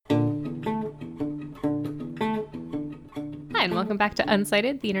Hi, and welcome back to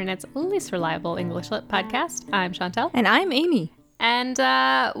Unsighted, the internet's least reliable English lit podcast. I'm Chantel. And I'm Amy. And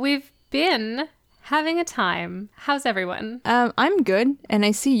we've been having a time. How's everyone? I'm good, and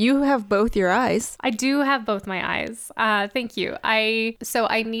I see you have both your eyes. I do have both my eyes. Thank you. I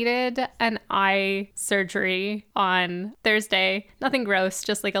needed an eye surgery on Thursday. Nothing gross,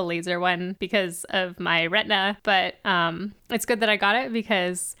 just like a laser one because of my retina. But it's good that I got it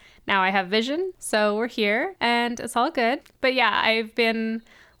because now I have vision. So we're here and it's all good. But yeah, I've been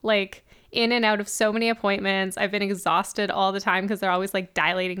like in and out of so many appointments. I've been exhausted all the time because they're always like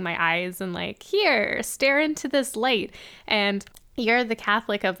dilating my eyes and like, here, stare into this light. And you're the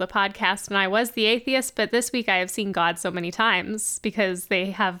Catholic of the podcast and I was the atheist, but this week I have seen God so many times because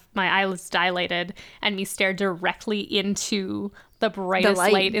they have my eyelids dilated and me stare directly into the brightest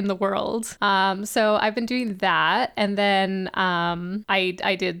light in the world. So I've been doing that. And then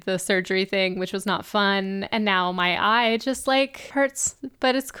I did the surgery thing, which was not fun. And now my eye just like hurts,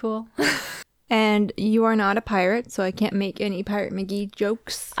 but it's cool. And you are not a pirate, so I can't make any Pirate McGee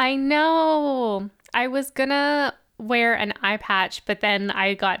jokes. I know. I was gonna wear an eye patch, but then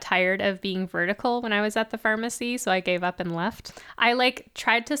I got tired of being vertical when I was at the pharmacy, so I gave up and left. I like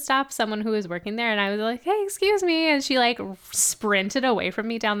tried to stop someone who was working there and I was like, hey, excuse me, and she like sprinted away from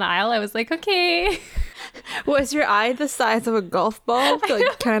me down the aisle. I was like, okay. Was your eye the size of a golf ball?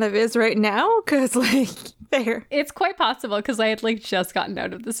 Like kind of is right now? Because like there. It's quite possible because I had like just gotten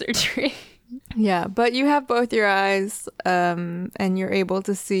out of the surgery. Yeah, but you have both your eyes, and you're able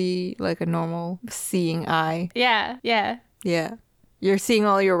to see like a normal seeing eye. Yeah. Yeah. You're seeing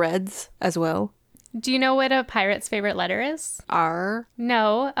all your reds as well. Do you know what a pirate's favorite letter is? R.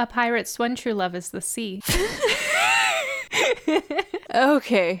 No, a pirate's one true love is the C.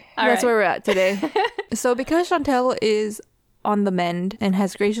 Okay, all that's right. where we're at today. So because Chantel is on the mend and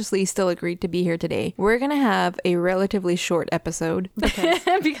has graciously still agreed to be here today, we're going to have a relatively short episode.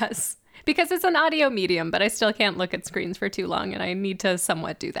 Because it's an audio medium, but I still can't look at screens for too long, and I need to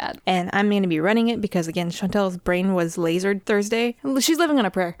somewhat do that. And I'm going to be running it because, again, Chantel's brain was lasered Thursday. She's living on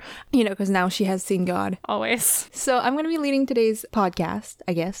a prayer, because now she has seen God. Always. So I'm going to be leading today's podcast,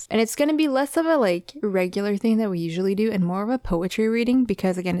 I guess. And it's going to be less of a, regular thing that we usually do and more of a poetry reading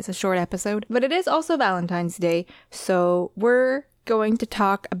because, again, it's a short episode. But it is also Valentine's Day, so we're going to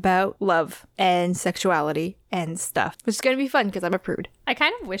talk about love and sexuality and stuff, which is going to be fun because I'm a prude. I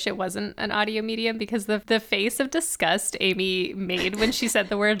kind of wish it wasn't an audio medium because the face of disgust Amy made when she said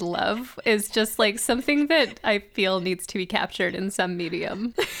the word love is just like something that I feel needs to be captured in some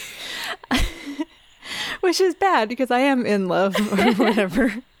medium. Which is bad because I am in love or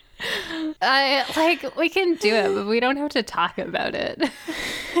whatever. We can do it, but we don't have to talk about it.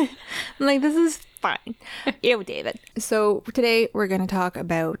 This is fine. Ew, David. So today we're going to talk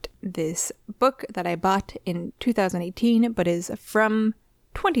about this book that I bought in 2018, but is from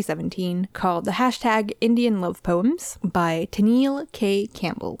 2017, called The # Indian Love Poems by Tennille K.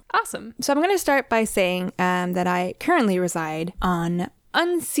 Campbell. Awesome. So I'm going to start by saying that I currently reside on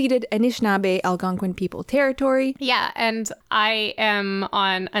unceded Anishinaabe Algonquin people territory. Yeah, and I am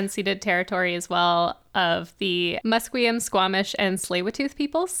on unceded territory as well of the Musqueam, Squamish, and Tsleil-Waututh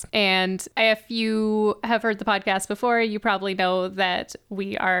peoples. And if you have heard the podcast before, you probably know that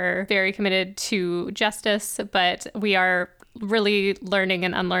we are very committed to justice, but we are really learning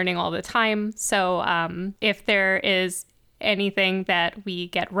and unlearning all the time. So if there is anything that we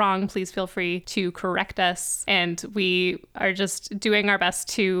get wrong, please feel free to correct us. And we are just doing our best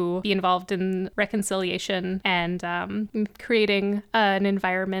to be involved in reconciliation and creating an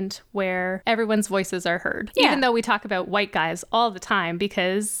environment where everyone's voices are heard. Yeah. Even though we talk about white guys all the time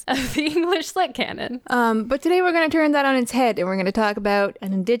because of the English lit canon. But today we're going to turn that on its head and we're going to talk about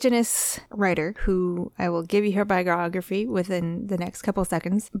an Indigenous writer who I will give you her biography within the next couple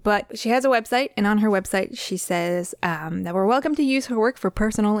seconds. But she has a website, and on her website she says that we're welcome to use her work for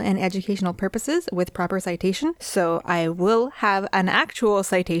personal and educational purposes with proper citation. So I will have an actual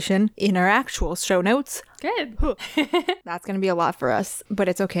citation in our actual show notes. Good. That's going to be a lot for us, but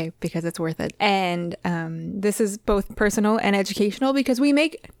it's okay because it's worth it. And this is both personal and educational because we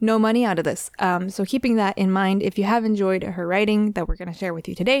make no money out of this. So keeping that in mind, if you have enjoyed her writing that we're going to share with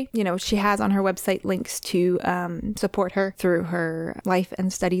you today, she has on her website links to support her through her life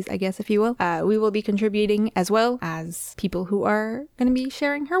and studies, I guess, if you will. We will be contributing as well as people who are going to be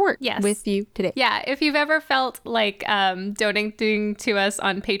sharing her work with you today. Yeah, if you've ever felt like donating to us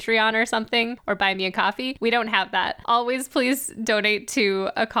on Patreon or something, or buy me a coffee, we don't have that. Always please donate to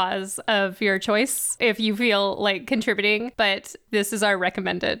a cause of your choice if you feel like contributing, but this is our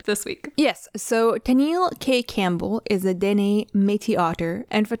recommended this week. Yes, so Tennille K. Campbell is a Dene Métis otter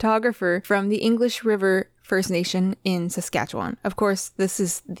and photographer from the English River First Nation in Saskatchewan. Of course, this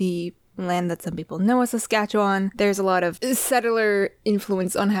is the land that some people know as Saskatchewan. There's a lot of settler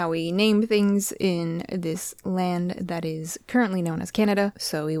influence on how we name things in this land that is currently known as Canada,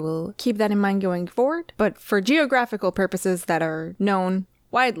 so we will keep that in mind going forward. But for geographical purposes that are known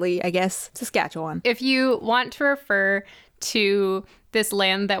widely, I guess, Saskatchewan. If you want to refer to this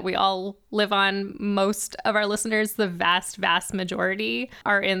land that we all live on, most of our listeners, the vast, vast majority,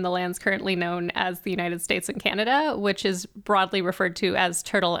 are in the lands currently known as the United States and Canada, which is broadly referred to as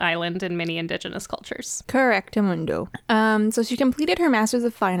Turtle Island in many Indigenous cultures. Correctamundo. So she completed her Master's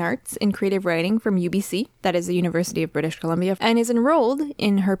of Fine Arts in Creative Writing from UBC, that is the University of British Columbia, and is enrolled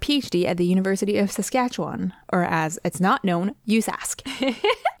in her PhD at the University of Saskatchewan, or as it's not known, USask.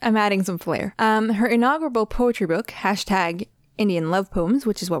 I'm adding some flair. Her inaugural poetry book, hashtag Indian Love Poems,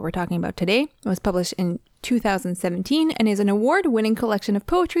 which is what we're talking about today, was published in 2017 and is an award-winning collection of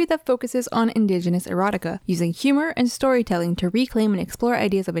poetry that focuses on Indigenous erotica, using humor and storytelling to reclaim and explore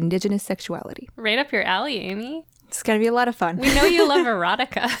ideas of Indigenous sexuality. Right up your alley, Amy. It's gonna be a lot of fun. We know you love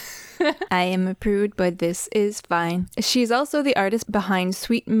erotica. I am a prude, but this is fine. She's also the artist behind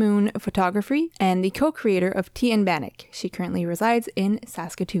Sweet Moon Photography and the co-creator of Tea and Bannock. She currently resides in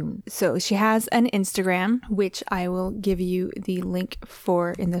Saskatoon. So she has an Instagram, which I will give you the link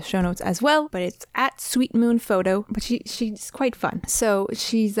for in the show notes as well, but it's at Sweet Moon Photo, but she's quite fun. So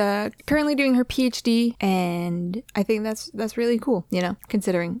she's currently doing her PhD, and I think that's really cool, you know,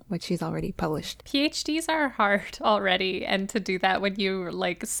 considering what she's already published. PhDs are hard already, and to do that when you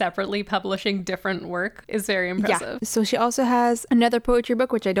like separately publishing different work is very impressive. Yeah. So she also has another poetry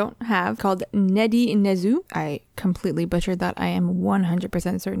book, which I don't have, called Nedi Nezu. I completely butchered that. I am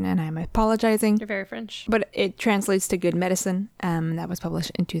 100% certain, and I'm apologizing. You're very French. But it translates to Good Medicine. That was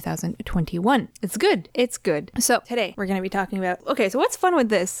published in 2021. It's good. It's good. So today we're going to be talking about, okay, so what's fun with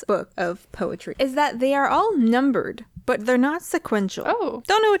this book of poetry is that they are all numbered, but they're not sequential. Oh.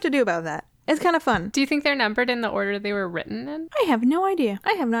 Don't know what to do about that. It's kind of fun. Do you think they're numbered in the order they were written in? I have no idea.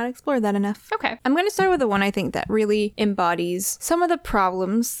 I have not explored that enough. Okay. I'm going to start with the one I think that really embodies some of the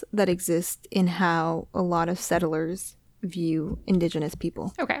problems that exist in how a lot of settlers view Indigenous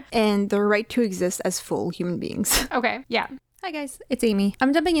people. Okay. And their right to exist as full human beings. Okay. Yeah. Hi guys, it's Amy.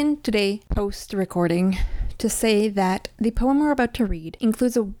 I'm jumping in today post-recording to say that the poem we're about to read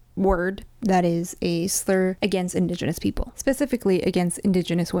includes a word that is a slur against Indigenous people, specifically against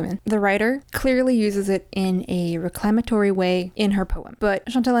Indigenous women. The writer clearly uses it in a reclamatory way in her poem, but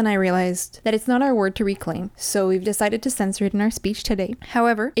Chantal and I realized that it's not our word to reclaim, so we've decided to censor it in our speech today.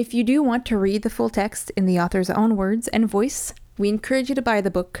 However, if you do want to read the full text in the author's own words and voice, we encourage you to buy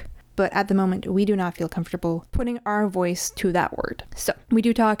the book. But at the moment, we do not feel comfortable putting our voice to that word. So we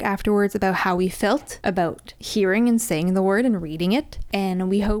do talk afterwards about how we felt about hearing and saying the word and reading it. And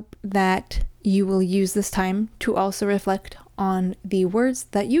we hope that you will use this time to also reflect on the words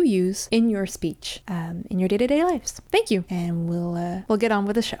that you use in your speech, in your day-to-day lives. Thank you. And we'll get on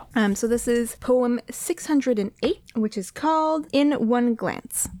with the show. So this is poem 608, which is called In One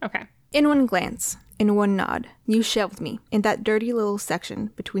Glance. Okay. In one glance, in one nod, you shelved me in that dirty little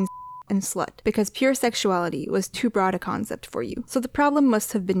section between and slut, because pure sexuality was too broad a concept for you. So the problem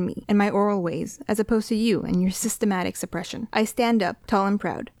must have been me and my oral ways, as opposed to you and your systematic suppression. I stand up, tall and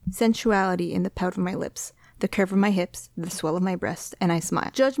proud, sensuality in the pout of my lips, the curve of my hips, the swell of my breast, and I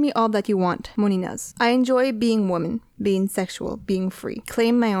smile. Judge me all that you want, Moninas. I enjoy being woman, being sexual, being free.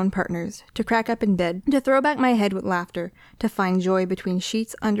 Claim my own partners, to crack up in bed, to throw back my head with laughter, to find joy between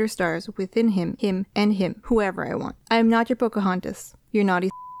sheets under stars, within him, and him, whoever I want. I am not your Pocahontas, your naughty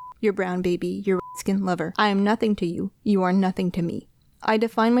your brown baby, your red-skinned lover. I am nothing to you. You are nothing to me. I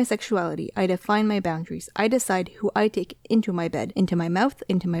define my sexuality. I define my boundaries. I decide who I take into my bed, into my mouth,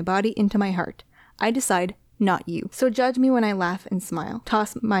 into my body, into my heart. I decide, not you. So judge me when I laugh and smile.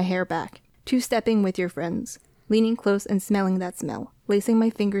 Toss my hair back. Two-stepping with your friends. Leaning close and smelling that smell. Lacing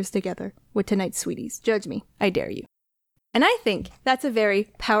my fingers together with tonight's sweeties. Judge me. I dare you. And I think that's a very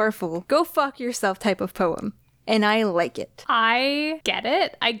powerful, go fuck yourself type of poem. And I like it. I get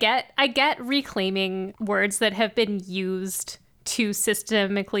it. I get reclaiming words that have been used to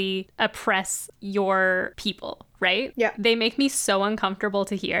systemically oppress your people, right? Yeah. They make me so uncomfortable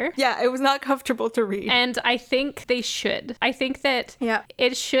to hear. Yeah, it was not comfortable to read. And I think they should. I think that yeah,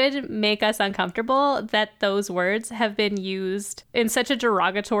 it should make us uncomfortable that those words have been used in such a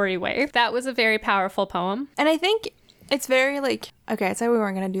derogatory way. That was a very powerful poem. And I think it's very, Okay, I said we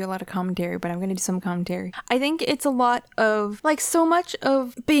weren't going to do a lot of commentary, but I'm going to do some commentary. I think it's a lot of, like, so much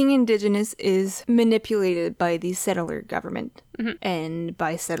of being Indigenous is manipulated by the settler government and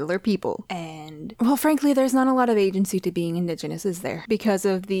by settler people. And, well, frankly, there's not a lot of agency to being Indigenous, is there? Because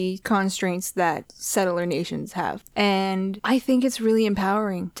of the constraints that settler nations have. And I think it's really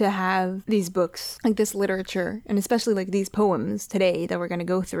empowering to have these books, like this literature, and especially like these poems today that we're going to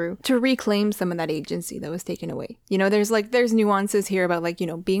go through, to reclaim some of that agency that was taken away. You know, there's nuances here about, like, you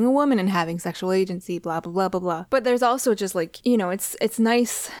know, being a woman and having sexual agency, blah, blah, blah, blah, blah. But there's also just, like, you know, it's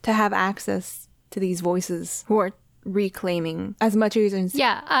nice to have access to these voices who are reclaiming as much agency.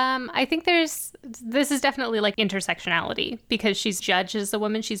 Yeah, I think this is definitely like intersectionality, because she's judged as a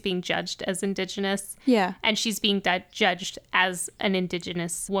woman, she's being judged as Indigenous. Yeah. And she's being judged as an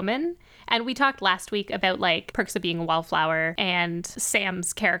Indigenous woman. And we talked last week about like Perks of Being a Wallflower and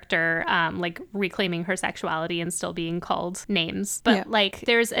Sam's character like reclaiming her sexuality and still being called names. But like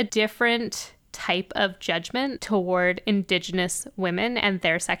there's a different type of judgment toward Indigenous women and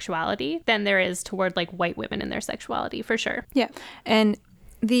their sexuality than there is toward like white women and their sexuality, for sure. Yeah. And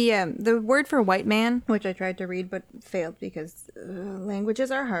the word for white man, which I tried to read but failed because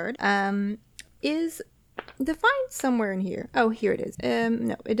languages are hard, is defined somewhere in here. Oh, here it is.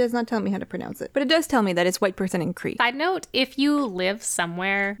 No, it does not tell me how to pronounce it, but it does tell me that it's white person in Cree. Side note, if you live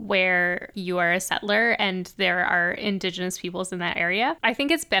somewhere where you are a settler and there are Indigenous peoples in that area, I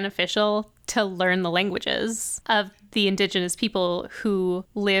think it's beneficial to learn the languages of the Indigenous people who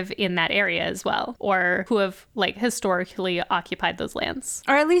live in that area as well, or who have like historically occupied those lands.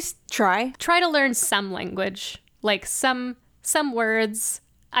 Or at least try to learn some language, like some words.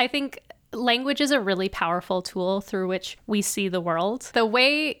 I think language is a really powerful tool through which we see the world. The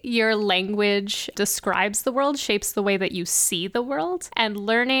way your language describes the world shapes the way that you see the world. And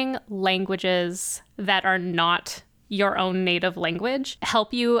learning languages that are not your own native language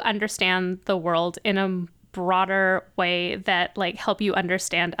help you understand the world in a broader way that like help you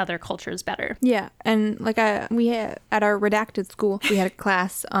understand other cultures better. Yeah, and like we had at our redacted school, we had a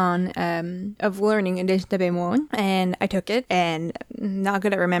class on of learning Anishinaabe, and I took it, and not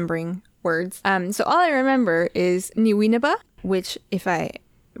good at remembering words. So all I remember is Niwinaba, which, if I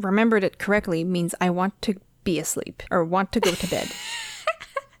remembered it correctly, means I want to be asleep or want to go to bed.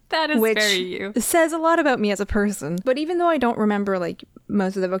 That is very you. Which says a lot about me as a person. But even though I don't remember like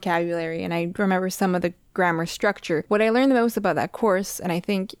most of the vocabulary and I remember some of the grammar structure, what I learned the most about that course, and I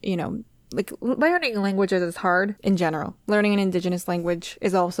think, you know, like learning languages is hard in general. Learning an Indigenous language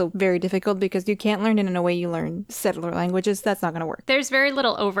is also very difficult because you can't learn it in a way you learn settler languages. That's not going to work. There's very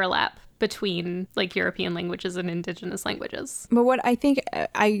little overlap between like European languages and Indigenous languages. But what I think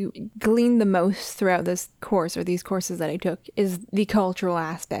I gleaned the most throughout this course, or these courses that I took, is the cultural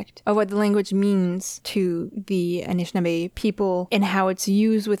aspect of what the language means to the Anishinaabe people and how it's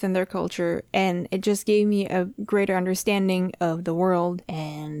used within their culture. And it just gave me a greater understanding of the world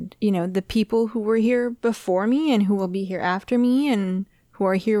and, you know, the people who were here before me and who will be here after me and who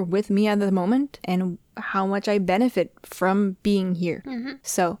are here with me at the moment, and how much I benefit from being here. Mm-hmm.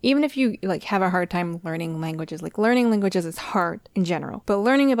 So even if you like have a hard time learning languages, like learning languages is hard in general, but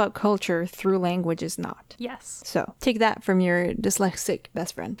learning about culture through language is not. Yes. So take that from your dyslexic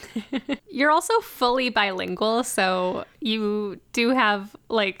best friend. You're also fully bilingual, so you do have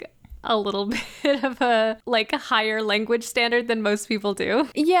like a little bit of a like a higher language standard than most people do.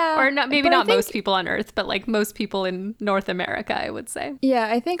 Yeah. Or not, maybe not most people on Earth, but like most people in North America, I would say. Yeah,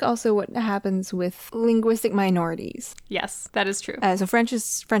 I think also what happens with linguistic minorities. Yes, that is true. So French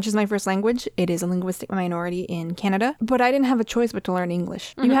is my first language. It is a linguistic minority in Canada, but I didn't have a choice but to learn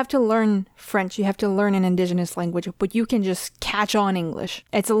English. Mm-hmm. You have to learn French, you have to learn an Indigenous language, but you can just catch on English.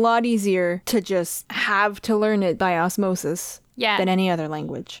 It's a lot easier to just have to learn it by osmosis. Yeah. Than any other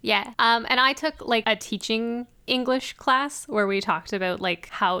language. Yeah. And I took like a teaching English class where we talked about like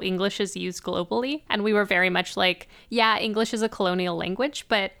how English is used globally. And we were very much like, yeah, English is a colonial language,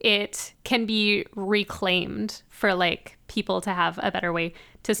 but it can be reclaimed for like people to have a better way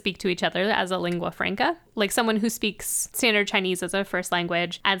to speak to each other as a lingua franca. Like someone who speaks standard Chinese as a first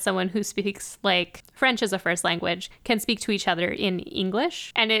language and someone who speaks like French as a first language can speak to each other in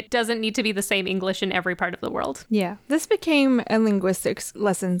English. And it doesn't need to be the same English in every part of the world. Yeah. This became a linguistics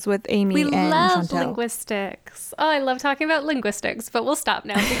lessons with Amy and Chantel. We love linguistics. Oh, I love talking about linguistics, but we'll stop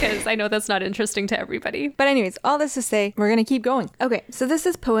now because I know that's not interesting to everybody. But anyways, all this to say, we're going to keep going. Okay, so this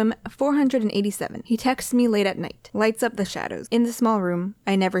is poem 487. He texts me late at night, lights up the shadows. In the small room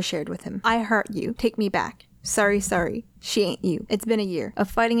I never shared with him. I heart you. Take me back. Sorry, sorry. She ain't you. It's been a year of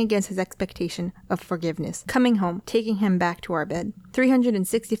fighting against his expectation of forgiveness, coming home, taking him back to our bed.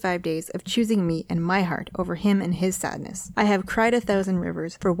 365 days of choosing me and my heart over him and his sadness. I have cried 1,000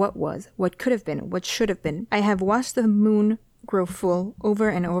 rivers for what was, what could have been, what should have been. I have watched the moon grow full over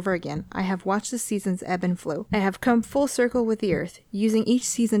and over again. I have watched the seasons ebb and flow. I have come full circle with the earth, using each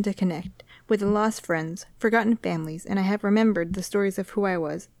season to connect with lost friends, forgotten families, and I have remembered the stories of who I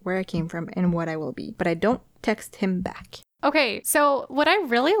was, where I came from, and what I will be. But I don't text him back. Okay, so what I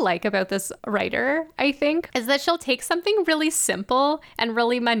really like about this writer, I think, is that she'll take something really simple and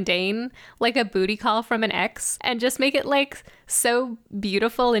really mundane, like a booty call from an ex, and just make it like so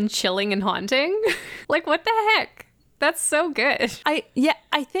beautiful and chilling and haunting. Like, what the heck? That's so good. I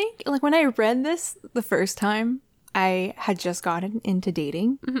think like when I read this the first time, I had just gotten into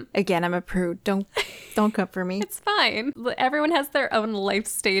dating. Mm-hmm. Again, I'm a prude. Don't come for me. It's fine. Everyone has their own life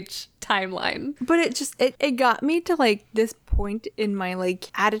stage timeline. But it got me to like this point in my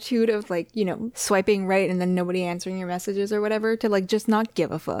like attitude of like, you know, swiping right and then nobody answering your messages or whatever, to like just not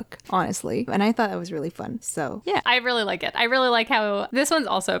give a fuck, honestly. And I thought that was really fun. So yeah, I really like it. I really like how this one's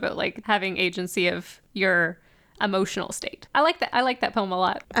also about like having agency of your emotional state. I like that. I like that poem a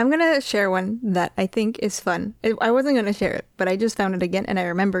lot. I'm gonna share one that I think is fun. I wasn't gonna share it, but I just found it again and I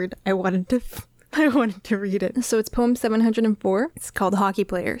remembered I wanted to read it. So it's poem 704. It's called Hockey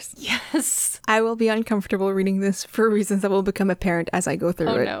Players. Yes. I will be uncomfortable reading this for reasons that will become apparent as I go through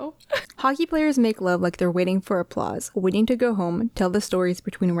it. Oh no. Hockey players make love like they're waiting for applause, waiting to go home, tell the stories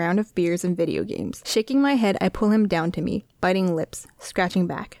between a round of beers and video games. Shaking my head, I pull him down to me, biting lips, scratching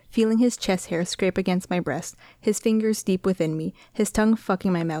back, feeling his chest hair scrape against my breast, his fingers deep within me, his tongue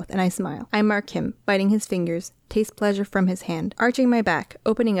fucking my mouth, and I smile. I mark him, biting his fingers, taste pleasure from his hand, arching my back,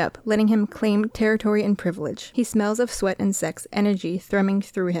 opening up, letting him claim territory and privilege. He smells of sweat and sex, energy thrumming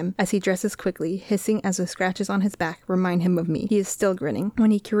through him as he dresses quickly, hissing as the scratches on his back remind him of me. He is still grinning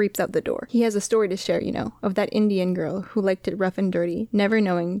when he creeps out the door. He has a story to share, you know, of that Indian girl who liked it rough and dirty, never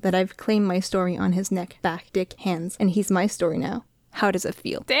knowing that I've claimed my story on his neck, back, dick, hands, and he's my story now. How does it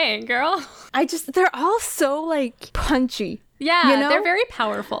feel? Dang, girl. They're all so like punchy. Yeah, you know? They're very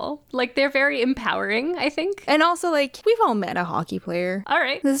powerful. Like, they're very empowering, I think. And also, like, we've all met a hockey player. All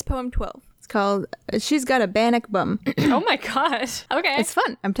right. This is poem 12. It's called She's Got a Bannock Bum. Oh my god. Okay. It's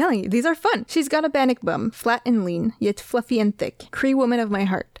fun. I'm telling you, these are fun. She's got a bannock bum, flat and lean, yet fluffy and thick. Cree woman of my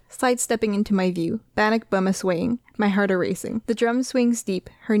heart, sidestepping into my view. Bannock bum a swaying, my heart a racing. The drum swings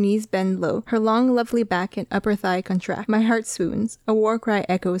deep, her knees bend low. Her long, lovely back and upper thigh contract. My heart swoons. A war cry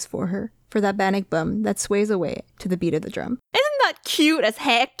echoes for her. For that bannock bum that sways away to the beat of the drum. Isn't that cute as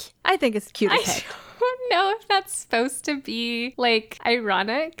heck? I think it's cute as heck. I don't know if that's supposed to be like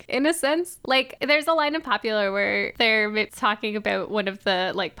ironic in a sense. Like, there's a line in Popular where they're talking about one of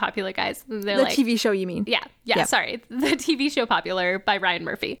the like popular guys. They're The like, TV show, you mean? Yeah, Yep. sorry. The TV show Popular by Ryan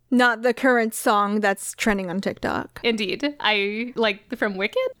Murphy. Not the current song that's trending on TikTok. Indeed. I like from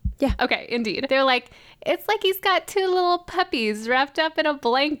Wicked? Yeah. Okay, indeed. They're like, it's like he's got two little puppies wrapped up in a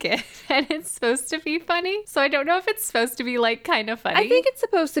blanket and it's supposed to be funny. So I don't know if it's supposed to be like kind of funny. I think it's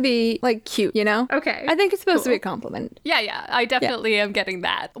supposed to be like cute, you know? Okay. I think it's supposed to be a compliment. Yeah. I definitely am getting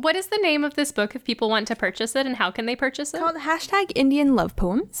that. What is the name of this book if people want to purchase it, and how can they purchase it? Called hashtag Indian Love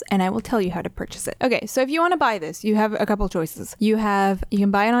Poems, and I will tell you how to purchase it. Okay, so if you want to buy this, you have a couple choices. You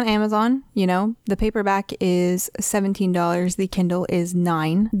can buy it on Amazon, you know, the paperback is $17, the Kindle is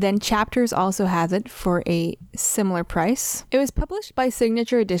 $9. Then Chapters also has it for a similar price. It was published by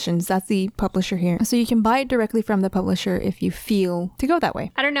Signature Editions, that's the publisher here. So you can buy it directly from the publisher if you feel to go that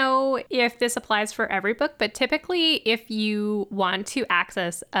way. I don't know if this applies for every book, but typically if you want to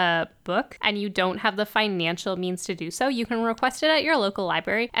access a book and you don't have the financial means to do so, you can request it at your local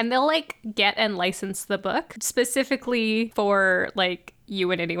library and they'll like get and license the book specifically for like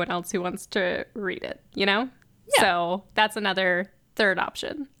you and anyone else who wants to read it, you know? Yeah. So that's another third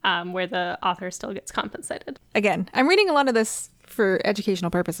option where the author still gets compensated. Again, I'm reading a lot of this for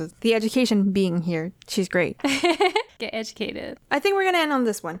educational purposes. The education being here, she's great. Get educated. I think we're gonna end on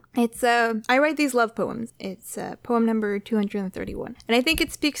this one. It's I write these love poems. It's poem number 231, and I think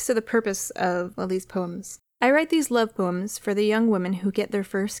it speaks to the purpose of these poems. I write these love poems for the young women who get their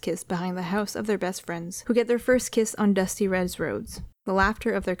first kiss behind the house of their best friends, who get their first kiss on dusty red roads, the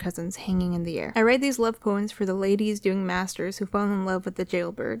laughter of their cousins hanging in the air. I write these love poems for the ladies doing masters who fall in love with the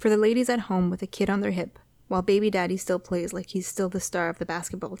jailbird, for the ladies at home with a kid on their hip, while baby daddy still plays like he's still the star of the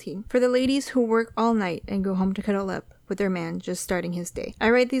basketball team, for the ladies who work all night and go home to cuddle up, with their man just starting his day. I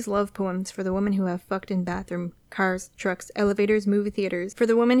write these love poems for the women who have fucked in bathroom, cars, trucks, elevators, movie theaters, for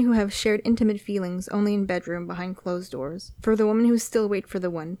the women who have shared intimate feelings only in bedroom behind closed doors, for the women who still wait for the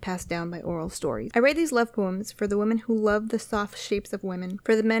one passed down by oral stories. I write these love poems for the women who love the soft shapes of women,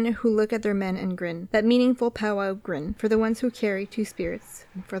 for the men who look at their men and grin, that meaningful powwow grin, for the ones who carry two spirits,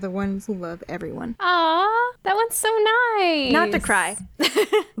 and for the ones who love everyone. Aw, that one's so nice. Not to cry.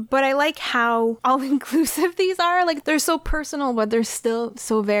 But I like how all-inclusive these are. Like, they're so personal, but they're still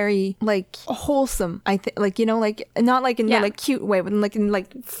so very, like, wholesome. I think, like, you know, like, not like in the, like, cute way, but like in,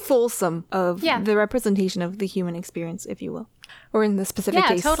 like, fulsome of the representation of the human experience, if you will. Or in the specific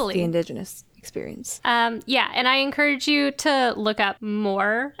case, the Indigenous experience. And I encourage you to look up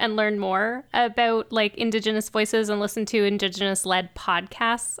more and learn more about like Indigenous voices and listen to Indigenous-led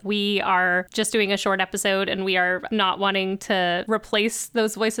podcasts. We are just doing a short episode and we are not wanting to replace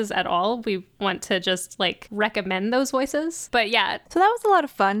those voices at all. We want to just like recommend those voices. But yeah. So that was a lot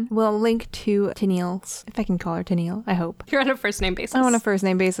of fun. We'll link to Tennille's, if I can call her Tennille, I hope. You're on a first name basis. I'm on a first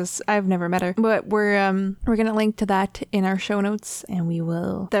name basis. I've never met her. But we're gonna link to that in our show notes, and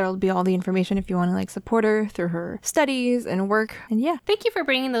there'll be all the information if you want to like support her through her studies and work. And yeah. Thank you for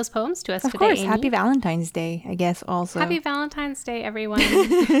bringing those poems to us today. Of course. Amy. Happy Valentine's Day, I guess, also. Happy Valentine's Day, everyone.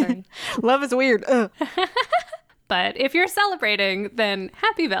 Sorry. Love is weird. But if you're celebrating, then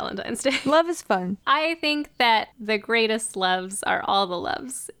happy Valentine's Day. Love is fun. I think that the greatest loves are all the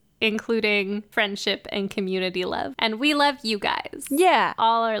loves, including friendship and community love. And we love you guys. Yeah.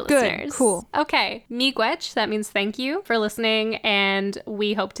 All our listeners. Good. Cool. Okay. Miigwech, that means thank you for listening, and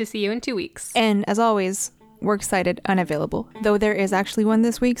we hope to see you in 2 weeks. And as always, works cited unavailable. Though there is actually one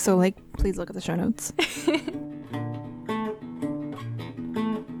this week, so like, please look at the show notes.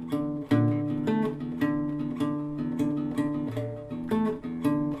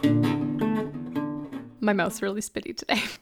 My mouth's really spitty today.